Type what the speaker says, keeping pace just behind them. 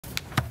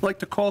I'd like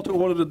to call to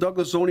order the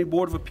Douglas Zoning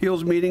Board of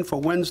Appeals meeting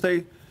for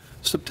Wednesday,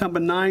 September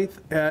 9th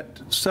at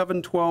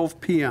 7:12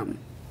 PM.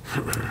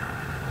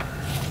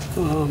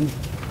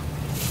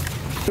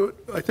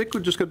 I think we're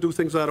just going to do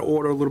things out of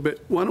order a little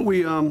bit. Why don't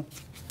we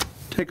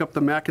take up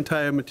the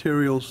McIntyre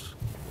Materials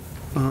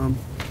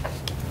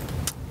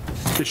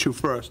issue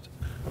first,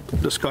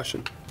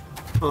 discussion.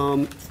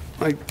 I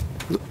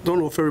don't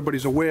know if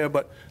everybody's aware,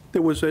 but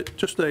there was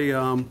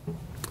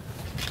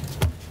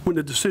when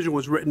the decision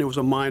was written, there was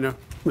a minor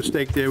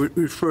mistake there. We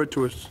referred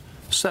to a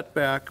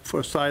setback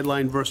for a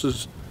sideline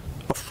versus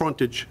a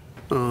frontage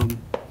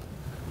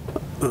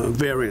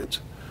variant.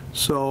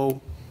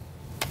 So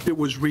it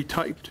was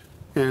retyped,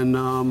 and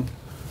I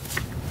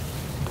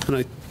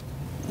don't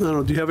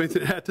know, do you have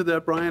anything to add to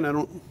that, Brian?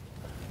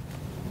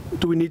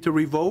 Do we need to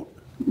revote?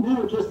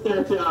 No, just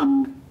that,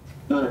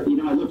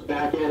 I looked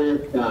back at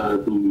it,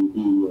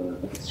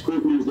 the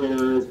Scrivener's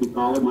error, as we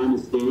call it, my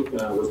mistake,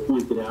 was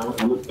pointed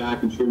out. I looked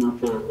back and sure enough,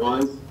 there it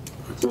was.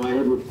 So I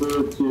had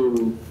referred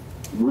to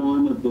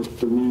one of the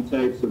three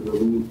types of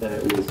relief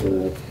that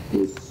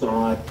was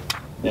sought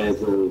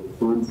as a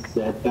front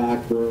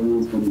setback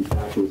variance, when in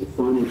fact it was a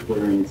frontage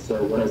variance.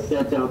 So what I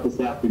sent out this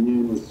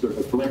afternoon was sort of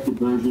a corrected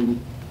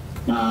version,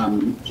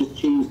 just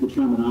changed the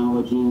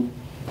terminology.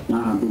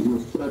 There's no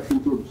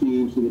substantive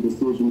change to the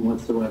decision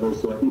whatsoever,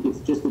 so I think it's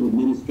just an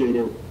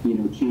administrative,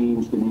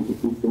 change to make it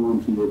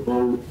conform to your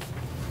vote.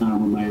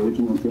 When my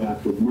original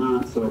draft did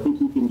not, so I think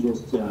you can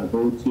just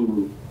vote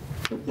to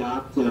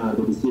adopt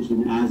the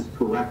decision as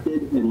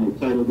corrected, and I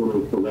titled it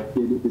a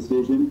corrected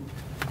decision,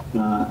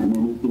 and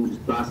then you can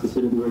just process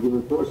it in the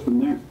regular course from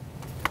there.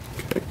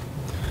 Okay.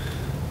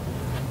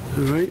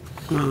 All right.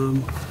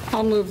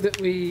 I'll move that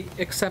we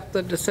accept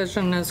the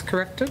decision as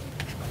corrected.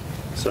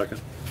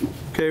 Second.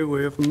 Okay,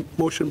 we have a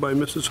motion by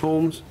Mrs.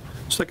 Holmes,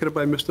 seconded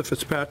by Mr.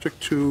 Fitzpatrick,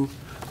 to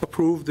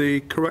approve the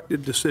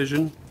corrected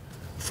decision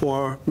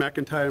for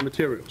McIntyre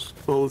Materials.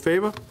 All in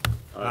favor?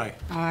 Aye.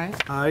 Aye.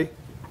 Aye.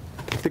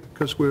 I think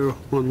because we're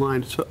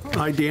online. So,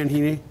 aye, Dan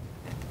Heaney.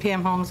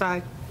 Pam Holmes,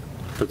 aye.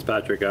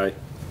 Fitzpatrick, aye.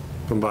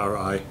 Bombara,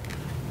 aye.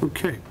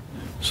 Okay,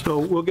 so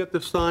we'll get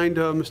this signed,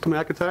 Mr.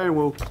 McIntyre, and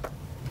we'll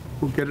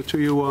get it to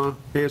you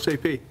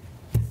ASAP.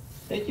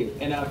 Thank you.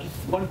 And just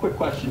one quick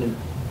question, and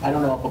I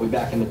don't know if I'll be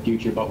back in the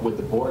future, but would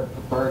the board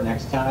prefer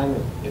next time,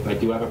 if I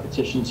do have a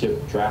petition, to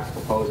draft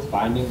proposed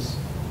findings?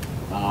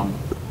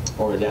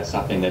 Or is that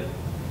something that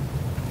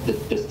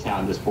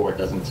this board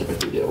doesn't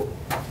typically do?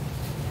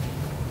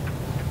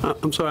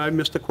 I'm sorry, I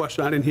missed the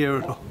question. I didn't hear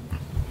it.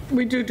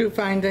 We do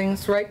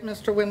findings, right,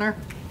 Mr. Winter?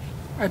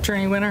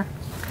 Attorney Winter?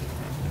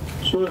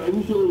 Sure, I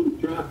usually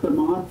draft them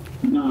up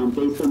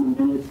based on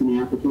the minutes and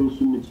the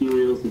application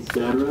materials,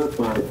 etc.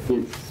 But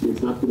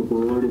it's up to the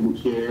board and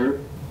the chair.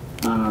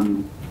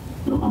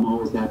 I'm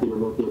always happy to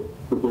look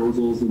at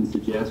proposals and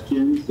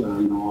suggestions.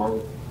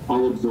 I'll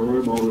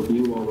absorb, I'll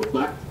review, I'll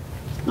reflect.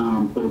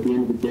 But at the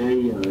end of the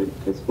day,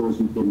 I suppose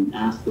you can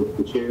ask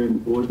the chair and the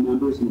board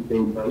members, and if they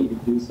invite you to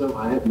do so,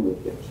 I have no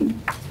objection.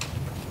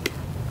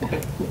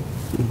 Okay.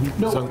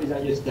 No worries.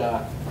 I just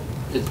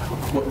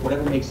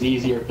whatever makes it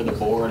easier for the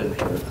board and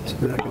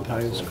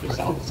McIntyre's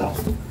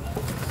yourself.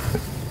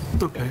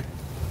 Okay,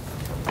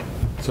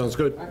 Sounds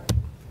good.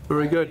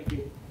 very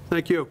good.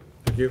 Thank you.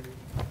 Thank you.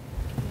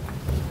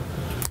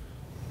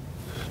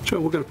 Sure,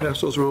 we're going to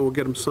pass those around. We'll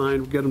get them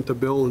signed, we'll get them to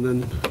Bill, and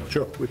then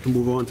Sure. we can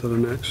move on to the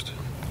next.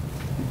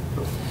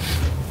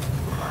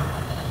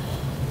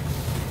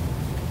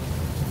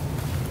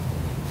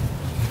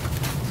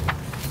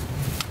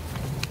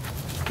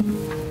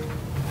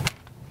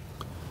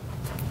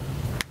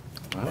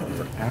 Wow,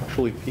 there are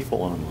actually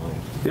people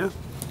online. Yeah.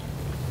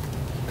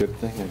 Good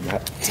thing I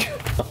got.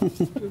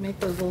 Do we make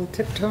those little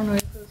tiptoe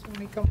noises when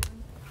we come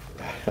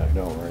in? I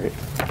know, right?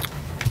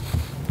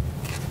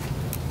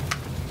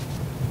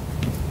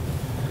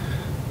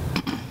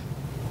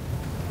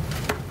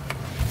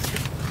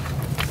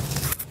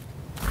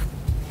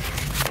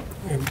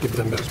 Give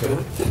them back.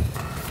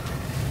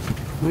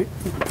 Right.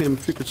 Pam,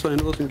 if you could sign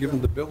those and give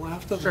them the bill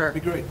after, Sure.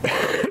 that'd be great.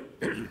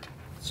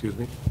 Excuse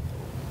me.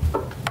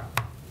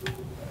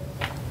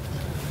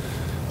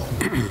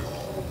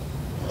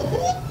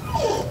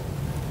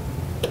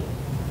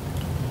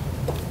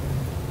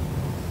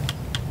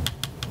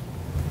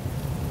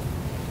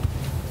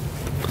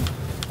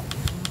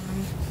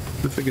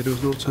 I figured there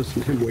was no sense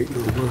in him waiting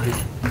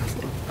online.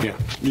 Yeah.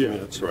 Yeah,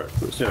 that's right.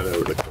 Yeah,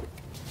 that would.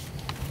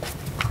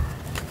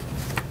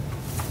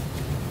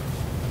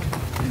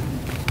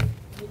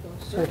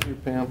 Thank you,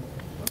 Pam.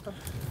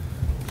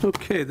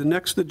 Okay, the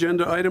next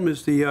agenda item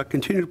is the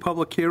continued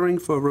public hearing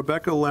for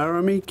Rebecca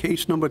Laramie,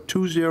 case number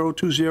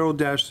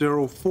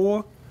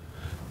 2020-04,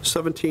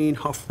 17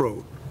 Huff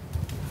Road.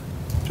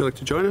 Would you like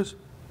to join us?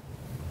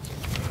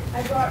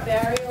 I brought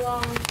Barry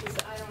along because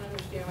I don't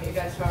understand what you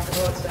guys talk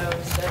about, so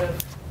instead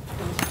of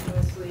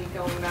continuously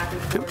going back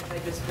and forth, I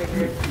just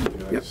figured.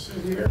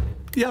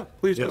 Yeah,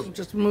 please do.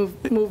 Just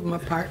move them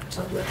apart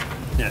so that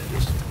they're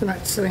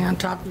not sitting on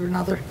top of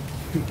another.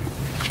 I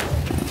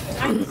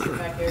can sit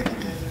back here.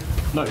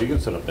 No, you can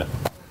sit up there.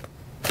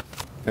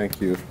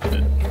 Thank you.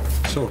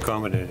 So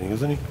accommodating,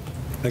 isn't he?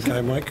 That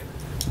guy, Mike?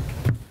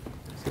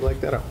 Is he like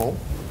that at home?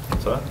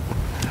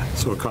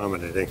 So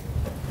accommodating.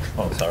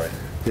 Oh, sorry.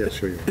 Yeah,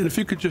 sure you. And if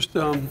you could just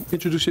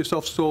introduce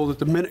yourself so that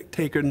the minute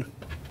taker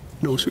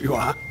knows who you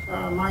are.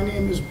 My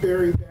name is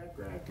Barry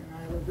Backrack,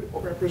 and I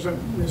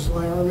represent Ms.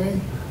 Laramie.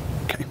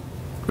 Okay,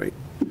 great.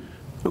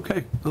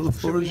 Okay, now the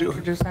Should floor we is yours.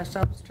 introduce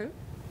ourselves too?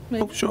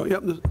 Maybe? Oh, sure,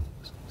 yep. This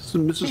is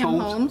Mrs. Pam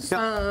Holmes. Holmes,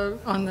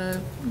 Yep.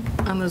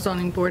 on the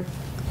zoning board.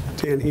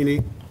 Dan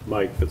Heaney.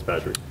 Mike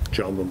Fitzpatrick.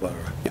 John Bombara.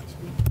 Yeah.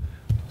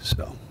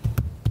 So,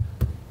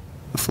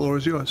 the floor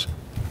is yours.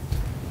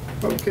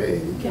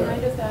 Okay. Can I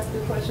just ask a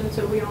question?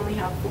 So we only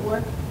have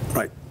 4?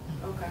 Right.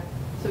 Okay.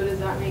 So does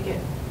that make it,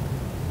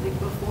 like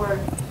before?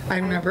 I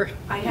remember.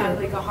 I had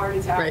like a heart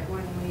attack Right.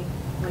 when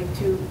we, like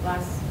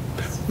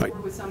 4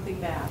 Right. was something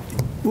bad.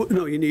 Well,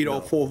 no, you need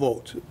all 4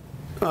 votes.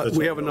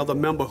 We have another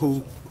member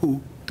who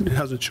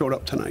hasn't showed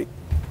up tonight.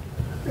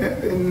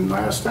 And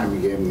last time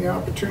you gave me the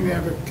opportunity to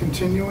have a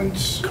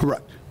continuance,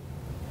 Correct.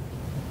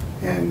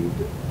 and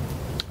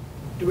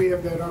do we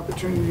have that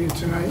opportunity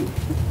tonight?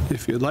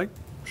 If you'd like.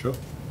 Sure.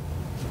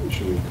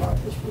 Should we pause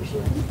this for a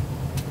second?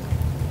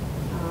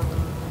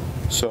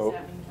 So,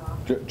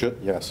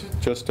 yes,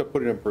 just to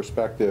put it in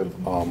perspective,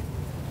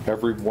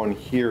 everyone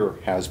here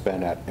has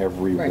been at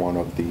every Right. one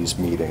of these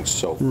meetings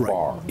so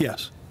far. Right,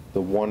 yes.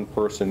 The one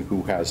person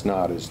who has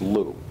not is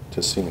Lou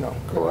Tessino,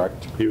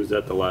 correct? He was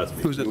at the last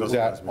He was He at was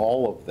the, at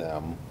all of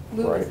them,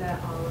 Lou was right? at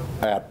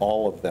At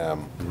all of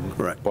them,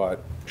 correct, but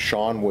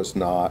Sean was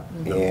not,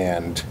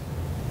 and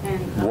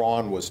and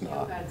Ron was you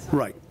not. had some-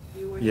 right.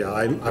 you were- Yeah,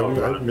 I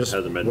missed,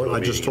 Hasn't been to a well, I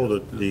just meeting.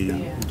 told the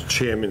Yeah.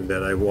 chairman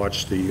that I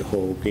watched the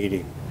whole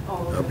meeting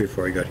Oh, okay.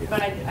 before I got here.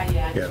 But I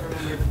Yeah. just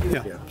remembered. you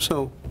Yeah, had some.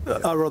 so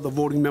our other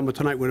voting member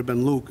tonight would have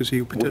been Lou, because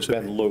he Would have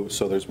participated. been Lou,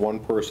 so there's one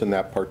person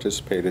that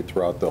participated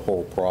throughout the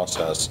whole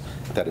process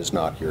that is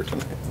not here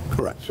tonight.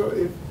 Correct. So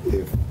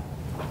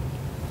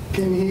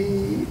can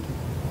he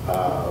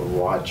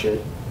watch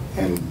it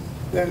and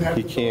then have?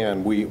 He the vote?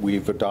 can,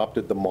 we've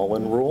adopted the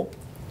Mullen rule,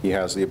 he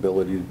has the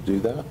ability to do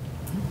that.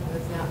 What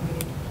does that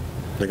mean?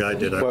 The guy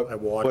did, I But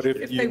watched if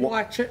it. If you they wa-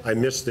 watch it, I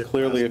missed it.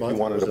 Clearly, if last you month.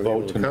 wanted I to wasn't able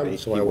vote come, tonight,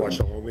 So I you watched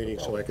the wouldn't. whole meeting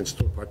so I can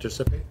still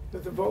participate.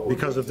 That the vote will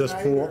Because be if there's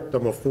tonight, 4, or-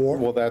 them are 4.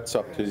 Well, that's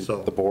up to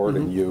So- the board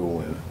and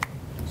you, and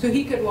So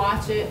he could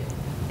watch it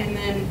and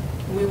then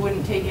we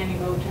wouldn't take any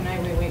vote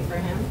tonight, we wait for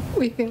him?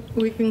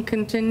 we can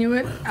continue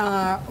it,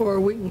 or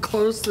we can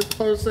close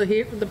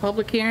the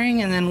public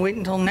hearing and then wait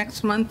until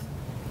next month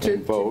to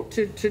And vote.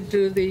 to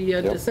do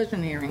the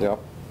decision hearing. yep.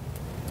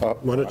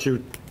 Why don't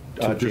you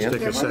just Dan?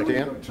 take Yeah, a why don't we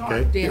second? go talk?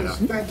 Okay? Dan. Yeah.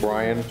 Thank you.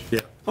 Brian, Yeah.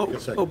 Oh, take a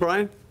second. oh,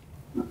 Brian?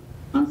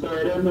 I'm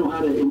sorry, I don't know how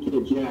to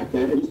interject.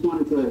 I just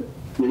wanted to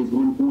raise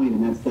one point,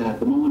 and that's that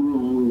the Mullen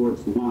Rule only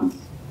works once.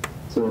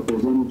 So if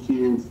there's any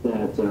chance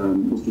that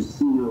Mr.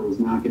 Sino is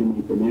not going to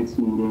make the next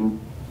meeting,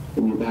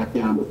 then you're back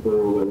down to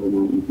 4 whether or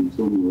not you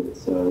continue it.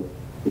 So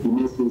if he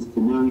misses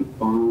tonight,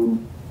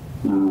 fine.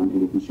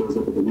 And if he shows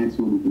up at the next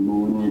one, you can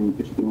mull it in,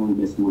 but you can only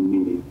miss one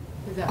meeting.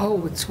 Is that-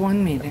 Oh, it's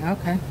one meeting,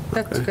 okay.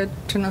 That's good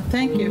to know.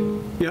 Thank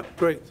you. Yep,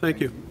 great, thank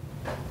you.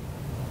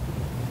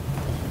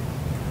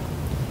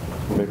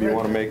 maybe you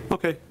want to make,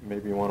 Okay,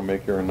 maybe you want to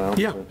make your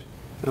announcement?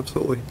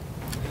 absolutely.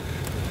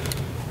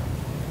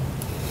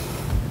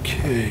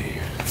 Okay.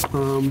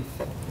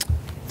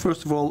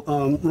 First of all,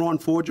 Ron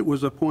Forget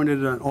was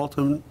appointed an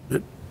alternate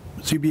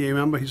CBA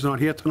member. He's not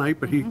here tonight,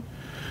 but he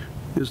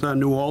is our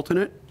new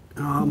alternate.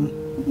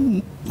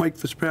 Mike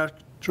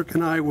Fitzpatrick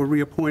and I were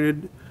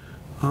reappointed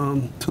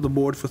to the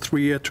board for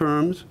 3-year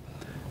terms.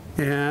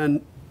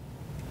 And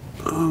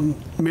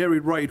Mary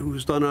Wright,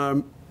 who's done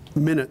our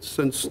minutes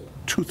since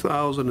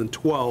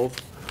 2012,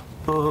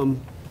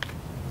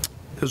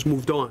 has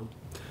moved on.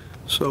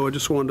 So I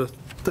just wanted to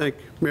thank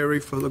Mary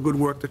for the good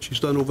work that she's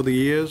done over the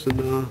years,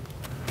 and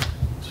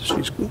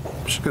she's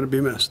going to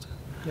be missed.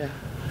 Yeah.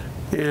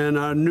 And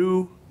our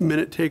new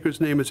minute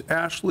taker's name is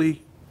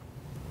Ashley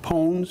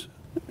Pones,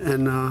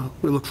 and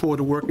we look forward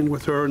to working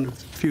with her in the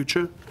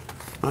future.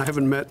 I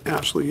haven't met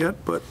Ashley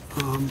yet, but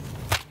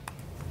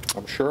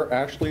I'm sure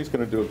Ashley's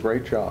going to do a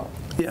great job,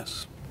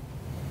 yes,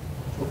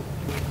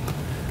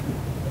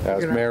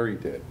 as You're Mary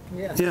did.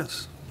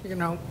 yes. You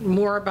know,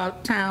 more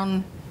about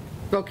town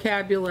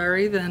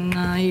vocabulary than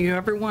you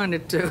ever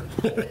wanted to.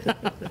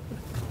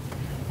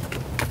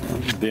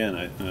 Dan,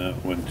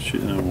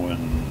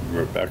 when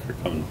Rebecca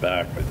comes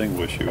back, I think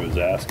what she was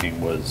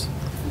asking was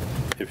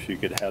if she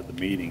could have the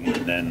meeting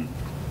and then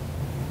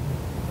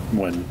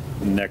when,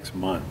 next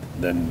month,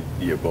 then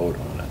you vote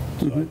on it.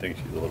 So I think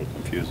she's a little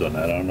confused on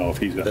that. I don't know if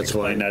he's going to That's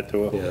why- explain that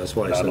to her. yeah, that's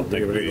why I but said don't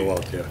think we're gonna go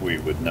out there. we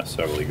would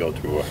necessarily go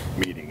through a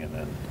meeting and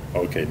then,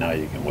 okay, now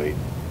you can wait.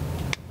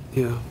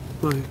 Yeah,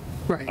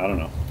 Right. I don't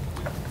know.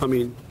 I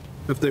mean,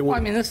 if they Well, I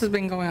want, mean, this has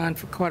been going on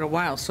for quite a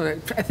while, so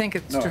I think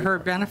it's to No. her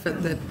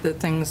benefit that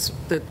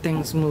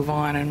things move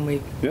on and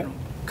we Yeah.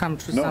 come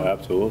to No, some.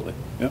 absolutely,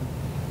 yeah.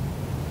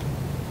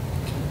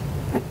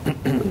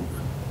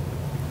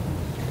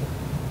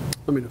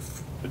 I mean,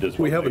 I just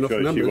we want have to make enough sure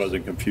she members,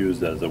 wasn't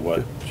confused as to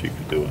what she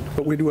could do.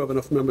 but we do have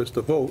enough members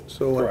to vote,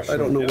 so Correct. I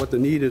don't know Yeah. what the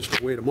need is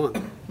to wait a month,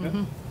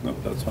 No,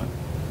 that's fine.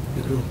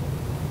 you know?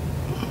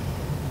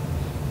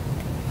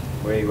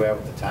 Where you at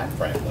with the time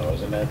frame, though,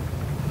 isn't it?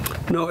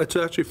 No, it's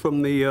actually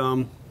from the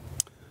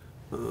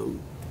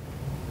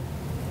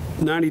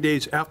 90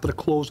 days after the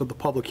close of the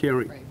public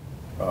hearing. Right.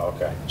 Oh,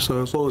 okay.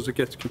 So as long as it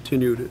gets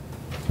continued,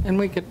 And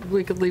we could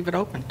leave it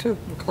open, too,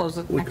 and close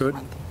it We next could.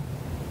 month.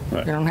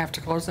 Right. You don't have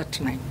to close it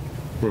tonight.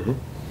 I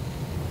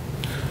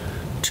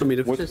mean,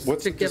 if, Just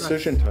What's to the give us-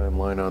 decision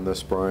timeline on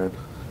this, Brian,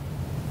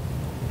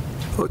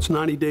 oh, it's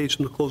 90 days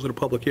from the close of the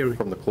public hearing.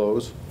 from the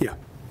close? Yeah.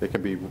 It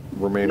can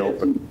remain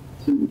open.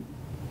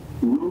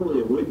 Normally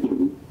it would be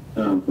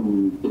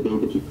from the day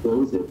that you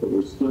close it, but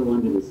we're still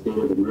under the state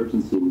of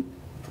emergency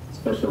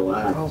special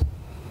act. Oh.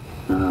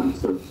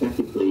 So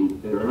technically,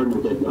 there are no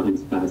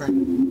deadlines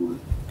passing anymore.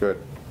 Good.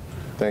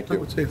 Thank I you.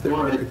 would say if they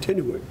want to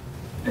continue it,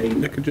 they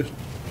Hey, could just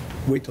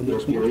wait till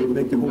next if you're month, able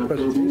make to the whole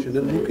conduct presentation,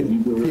 then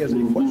business, if he has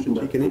any questions,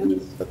 he can answer.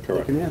 That's He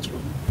correct. can answer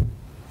them.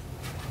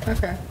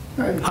 Okay.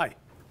 Hi.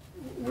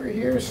 We're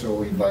here, so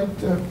we'd like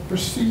to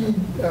proceed.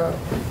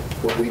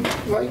 What we'd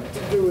like to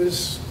do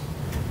is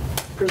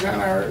present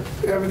our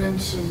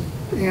evidence and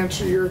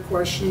answer your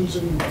questions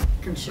and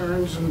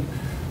concerns,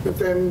 but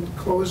then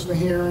close the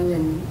hearing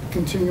and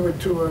continue it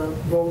to a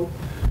vote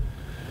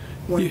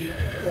when you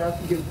have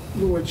to give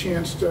Lou a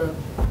chance to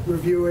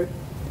review it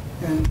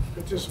and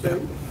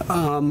participate.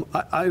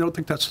 I don't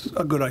think that's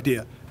a good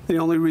idea. The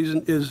only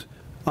reason is,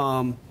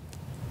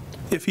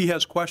 if he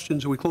has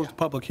questions and we close the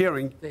public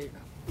hearing, There you go.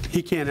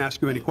 he can't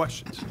ask you any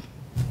questions.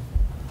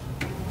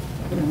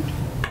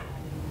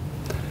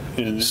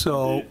 And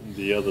So-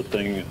 the other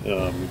thing,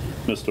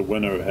 Mr.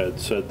 Winter had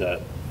said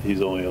that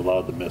he's only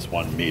allowed to miss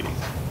one meeting.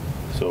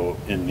 So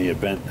in the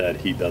event that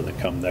he doesn't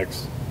come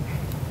next,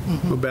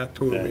 We're back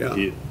to where we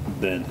then are.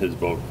 then his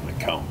vote can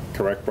count.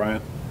 Correct,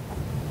 Brian?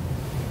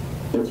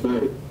 That's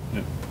right.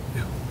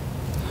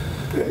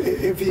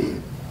 If he,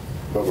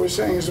 what we're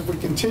saying is if we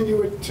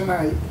continue it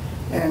tonight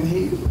and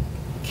he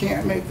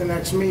can't make the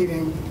next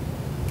meeting,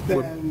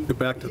 then. We're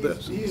back to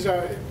this. He's,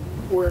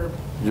 we're.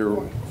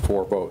 You're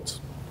 4 votes.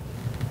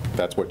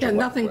 That's what Yeah, you're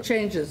left nothing with.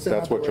 changes, in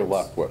That's other what you're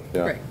words. left with,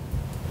 yeah.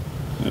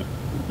 Right.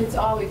 It's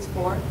always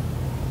 4.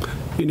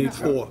 You need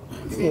 4. 4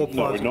 No,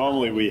 plus.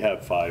 normally we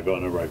have 5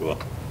 on a regular.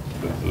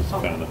 This is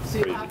kind of So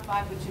you crazy. have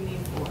 5, but you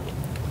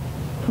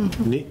need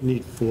 4.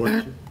 Need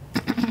 4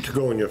 to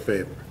go in your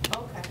favor,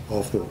 Okay.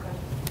 all 4. Okay.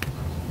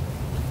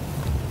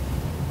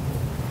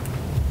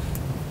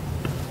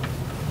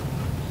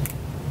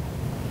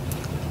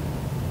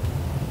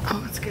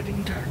 Oh, it's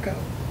getting dark out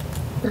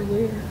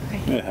earlier.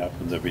 It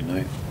happens every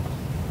night.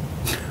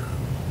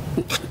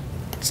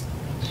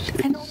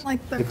 I don't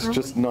like the It's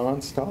just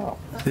nonstop.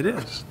 It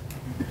is.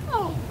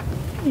 Oh,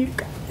 you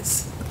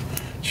guys.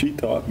 She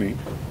taught me.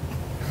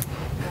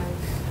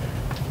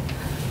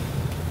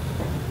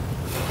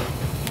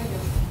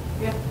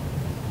 Yeah.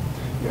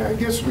 Yeah, I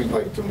guess we'd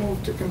like to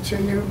move to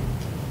continue.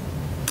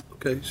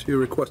 Okay, so you're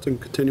requesting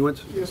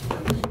continuance? Yes,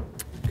 please.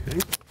 Okay.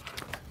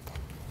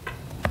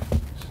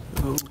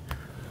 So,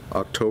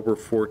 October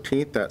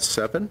 14th at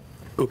 7?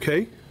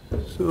 okay,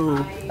 so,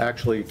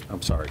 Actually,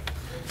 I'm sorry,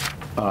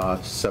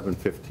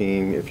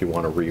 7:15 if you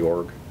want to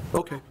reorg.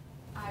 okay,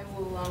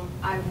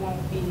 I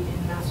won't be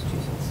in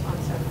Massachusetts on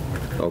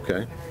 7th. Okay.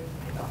 Marrying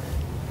my daughter.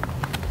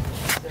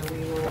 So we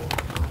will not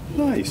be in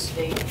the Nice.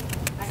 state.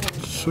 I can,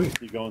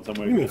 Sweet. You going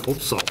somewhere? You mean good? hope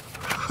so? well,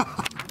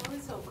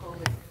 it's so cold,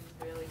 it's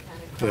really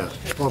kind of.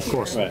 Yeah, well, of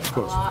course, Right. of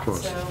course, of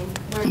course. So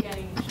we're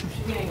getting,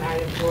 she's getting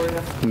married in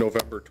Florida.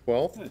 November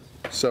 12th,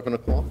 7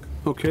 o'clock?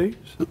 okay.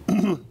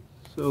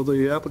 So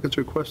the applicants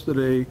requested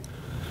a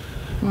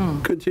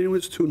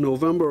continuance to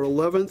November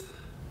 11th,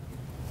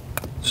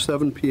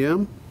 7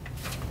 PM.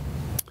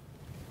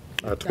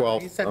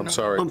 12th, he said I'm no.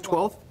 sorry.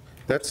 12th?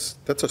 That's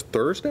a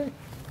Thursday?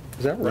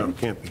 Is that No, right? it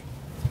can't be.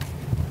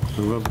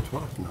 November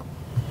 12th,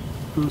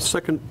 no.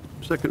 Second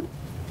Second.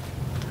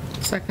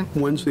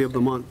 Wednesday of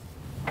the month.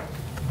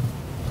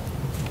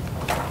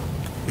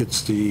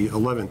 It's the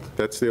 11th.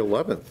 That's the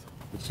 11th.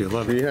 It's the He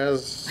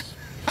 11th.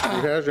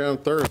 has you on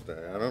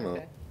Thursday, I don't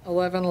know.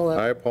 11/11.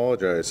 I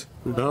apologize.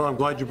 Well, I'm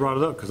glad you brought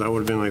it up, because I would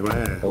have been like,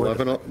 eh.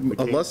 11, we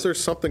can't- unless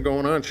there's something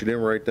going on she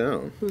didn't write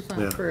down. Who's on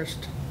Yeah.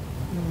 first?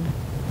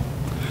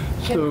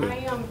 So- Can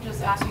I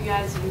just ask you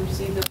guys, you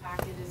received the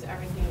packet, is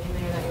everything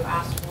in there that you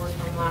asked for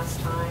from last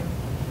time?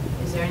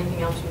 Is there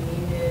anything else you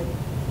needed?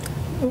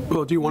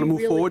 Well, do you want to We move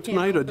really forward can't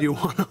tonight, or do you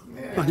want to,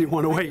 or do you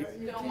want to wait?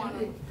 You don't want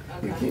to,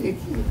 You okay.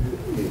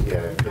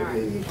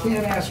 you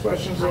can't ask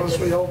questions unless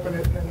we open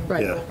it and.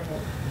 Right. Yeah. open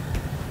it.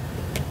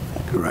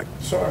 Correct.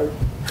 Sorry.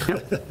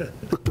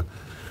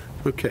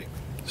 Okay,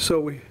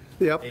 so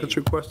the applicants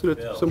requested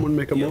it, someone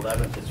make a The motion?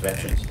 11th is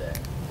Veterans Day.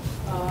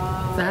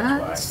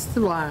 That's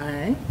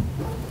why.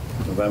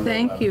 November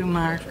Thank 11th you, is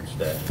Mark. Veterans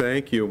Day.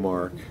 Thank you,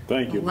 Mark.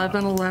 Thank you.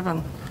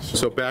 11/11.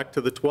 So back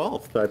to the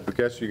 12th. I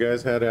guess you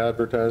guys had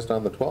advertised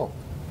on the 12th,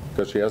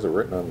 because she has it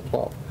written on the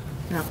 12th.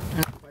 No,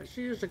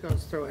 she usually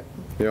goes through it.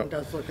 Yep. And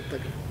does look at the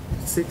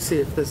see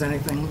if there's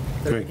anything.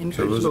 that Okay, so indicates-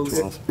 those are So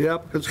 12. the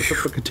applicant's looking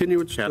for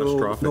continuance till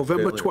Catastrophic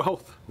November failure.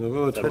 12th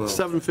November at 12th.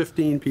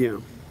 7:15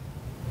 PM.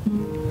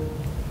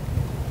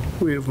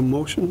 We have a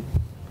motion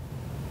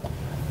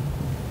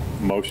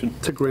Motion?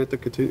 to grant the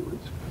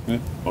continuance. Yeah.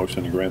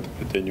 Motion to grant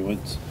the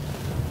continuance?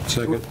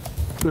 Second.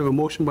 We have a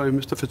motion by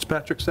Mr.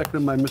 Fitzpatrick,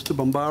 seconded by Mr.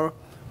 Bombara.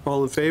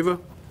 All in favor?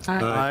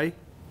 Aye.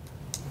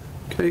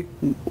 Okay,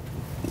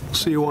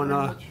 see you on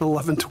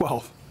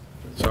 11/12.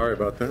 Sorry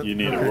about that. You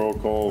need a roll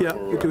call? Yeah,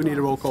 we do need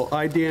a roll call.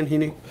 Aye, Dan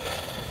Heaney.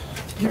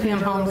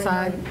 Pam Holmes,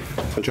 aye.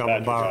 John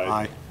Patrick, Bombara,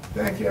 aye. aye.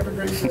 Thank you, have a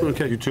great day.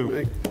 Okay. You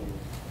too.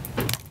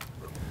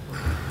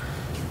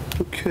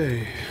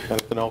 Okay.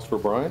 Anything else for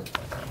Brian?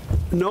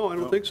 No, I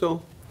don't think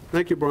so.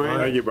 Thank you, Brian.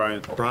 Thank you,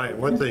 Brian. Brian,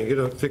 one thing, you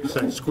gotta fix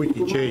that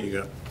squeaky chair you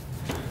got.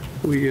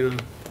 We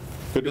Good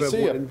to have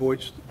see one you.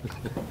 invoice.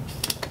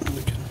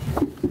 Nice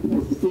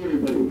to see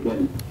everybody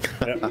again.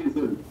 Yep. See you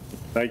soon.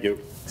 Thank you.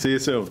 See you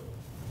soon.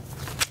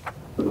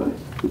 Bye-bye.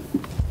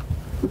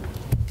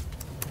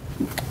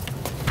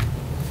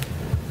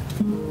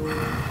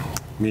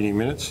 Meeting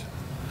minutes?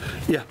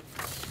 Yeah.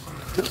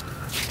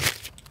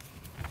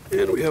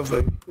 And we have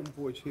an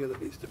invoice here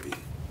that needs to be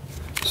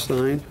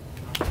signed.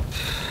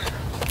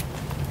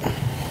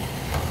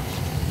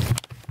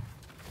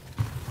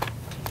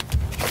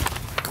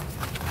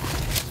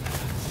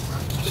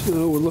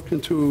 So we're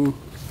looking to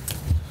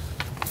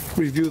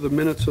review the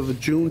minutes of the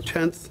June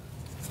 10th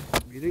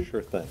meeting,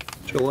 Sure thing.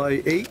 July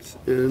 8th,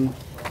 and You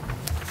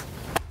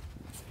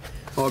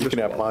August can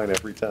have 12th. mine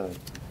every time.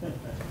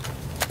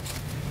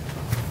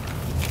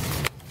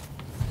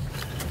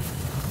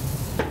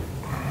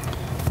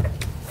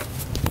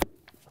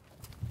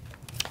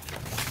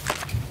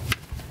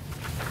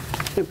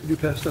 Could you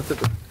pass that to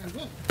the...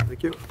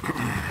 Thank you.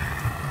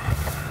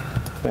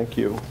 Thank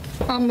you.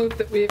 I'll move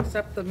that we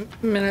accept the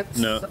minutes.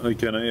 No,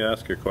 can I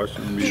ask a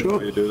question Sure.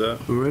 before you do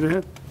that? Go right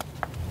ahead.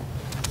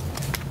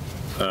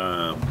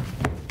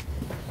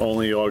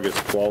 Only August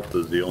 12th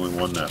is the only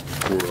one that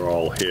we're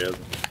all here.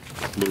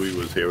 Louis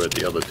was here at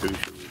the other two.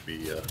 Should we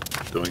be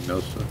doing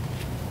those?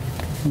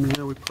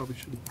 Yeah, we probably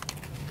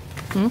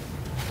should.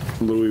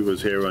 Louis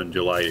was here on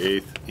July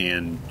 8th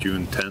and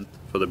June 10th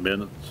for the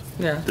minutes.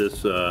 Yeah.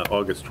 This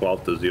August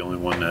 12th is the only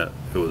one that,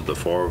 it was the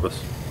four of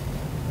us.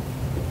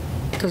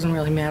 Doesn't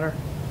really matter.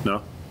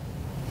 No?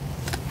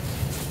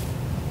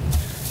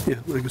 Yeah,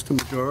 I guess the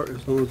majority,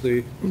 as long as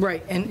they...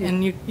 Right,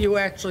 and you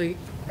actually,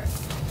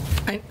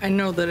 I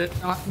know that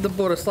the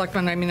Board of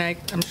Selectmen, I mean,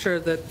 I'm sure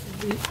that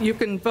you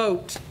can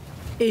vote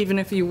even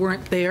if you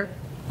weren't there.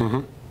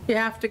 You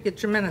have to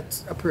get your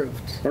minutes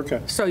approved.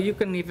 Okay. So you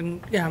can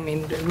even, yeah, I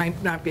mean, it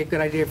might not be a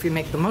good idea if you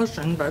make the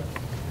motion, but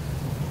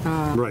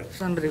Right.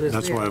 somebody was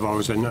That's why there. I've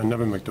always, I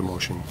never make the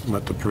motion,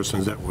 let the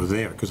persons that were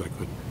there, because I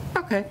couldn't.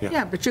 Okay, Yeah.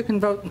 yeah, but you can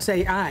vote and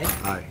say aye.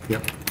 Aye,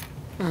 yep.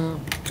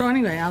 So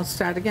anyway, I'll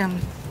start again.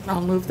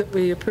 I'll move that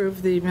we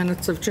approve the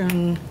minutes of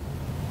June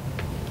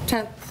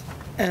 10th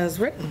as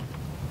written.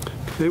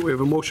 Okay, we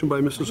have a motion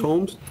by Mrs.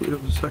 Holmes. We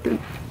have a second.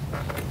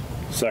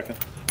 Second?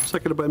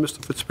 Seconded by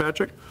Mr.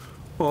 Fitzpatrick.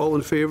 All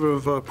in favor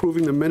of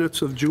approving the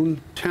minutes of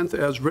June 10th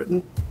as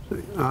written?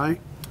 Say aye.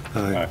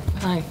 Aye.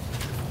 Aye.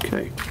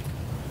 Okay.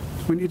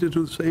 We need to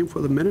do the same for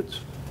the minutes?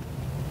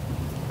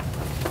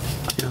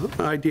 Yeah,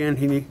 aye, Dan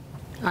Heaney.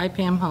 Aye,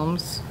 Pam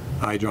Holmes.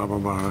 Aye, John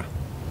Bombara.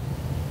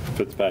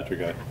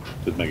 Fitzpatrick, aye.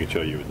 Just making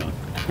sure you were done.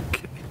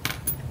 Okay.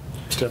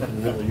 Step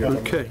in the middle, you're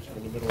Okay.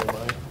 in the middle of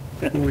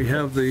mine. We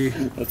have the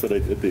That's what I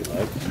did the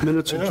last.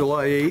 minutes of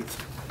July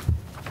 8th.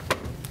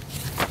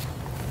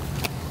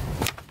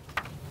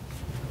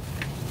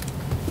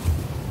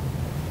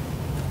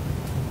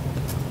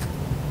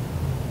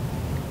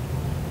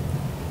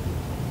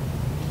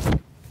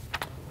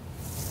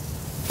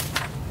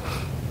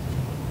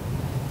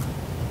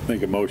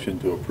 Make a motion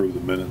to approve the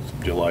minutes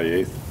of July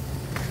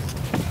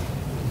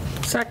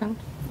 8th. Second.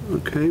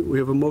 Okay, we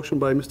have a motion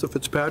by Mr.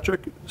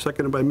 Fitzpatrick,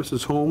 seconded by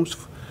Mrs. Holmes,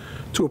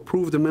 to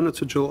approve the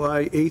minutes of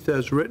July 8th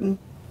as written.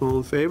 All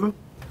in favor?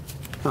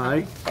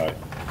 Aye. Aye.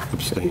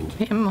 Abstained.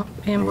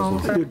 Pam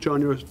Holmes. Yeah,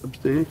 John, you're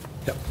abstaining?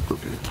 Yep.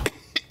 Okay.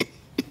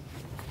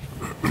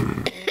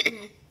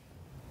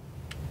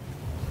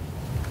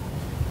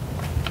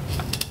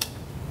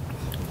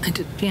 I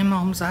did Pam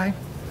Holmes, aye.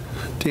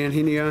 Dan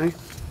Heaney, aye.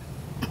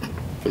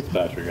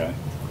 Fitzpatrick, aye.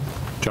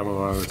 John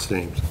Bombara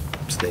abstained.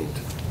 Abstained.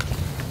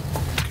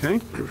 Okay.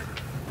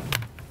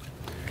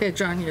 Okay,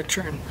 John, your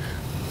turn.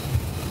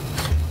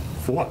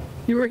 For what?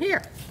 You were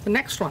here. The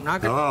next one,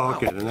 August. Oh,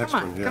 okay, the next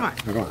Come one, on, yeah. come on.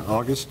 Come on,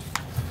 August,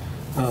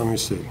 let me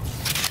see.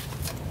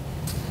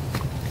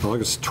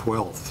 August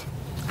 12th.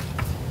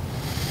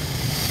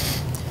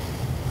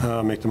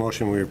 Make the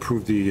motion, we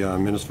approve the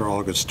minutes for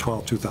August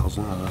 12th,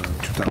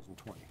 2020.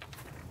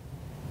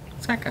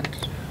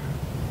 Second.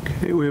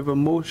 Okay, we have a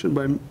motion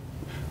by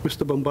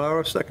Mr.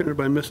 Bombara, seconded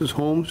by Mrs.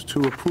 Holmes,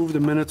 to approve the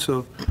minutes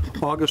of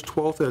August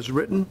 12th as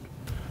written.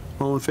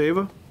 All in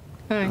favor?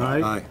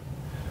 Aye. Aye.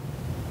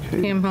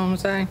 Okay. Pam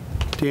Holmes, aye.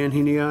 Dan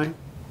Heaney, aye.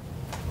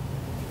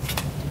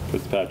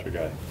 Fitzpatrick,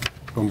 aye.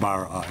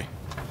 Bombara, aye.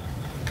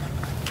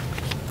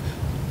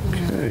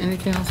 Okay. Okay.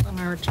 Anything else on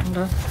our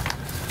agenda?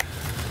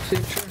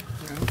 Future?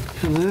 No.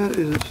 And that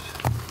is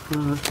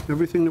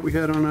everything that we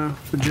had on our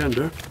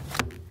agenda.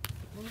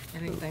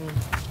 Anything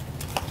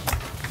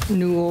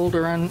new, old,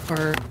 or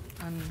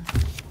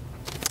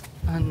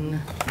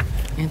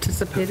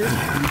unanticipated?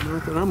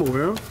 Not that I'm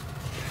aware of.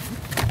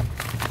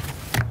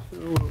 So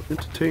we'll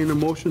entertain a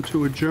motion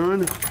to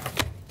adjourn.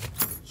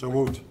 So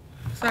moved.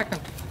 Second.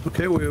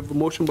 Okay, we have a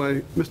motion by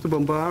Mr.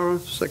 Bombara,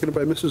 seconded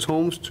by Mrs.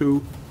 Holmes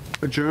to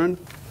adjourn.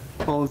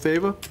 All in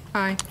favor?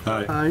 Aye.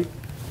 Aye. Aye.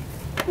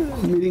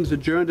 Meeting's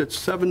adjourned at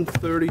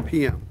 7:30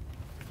 PM.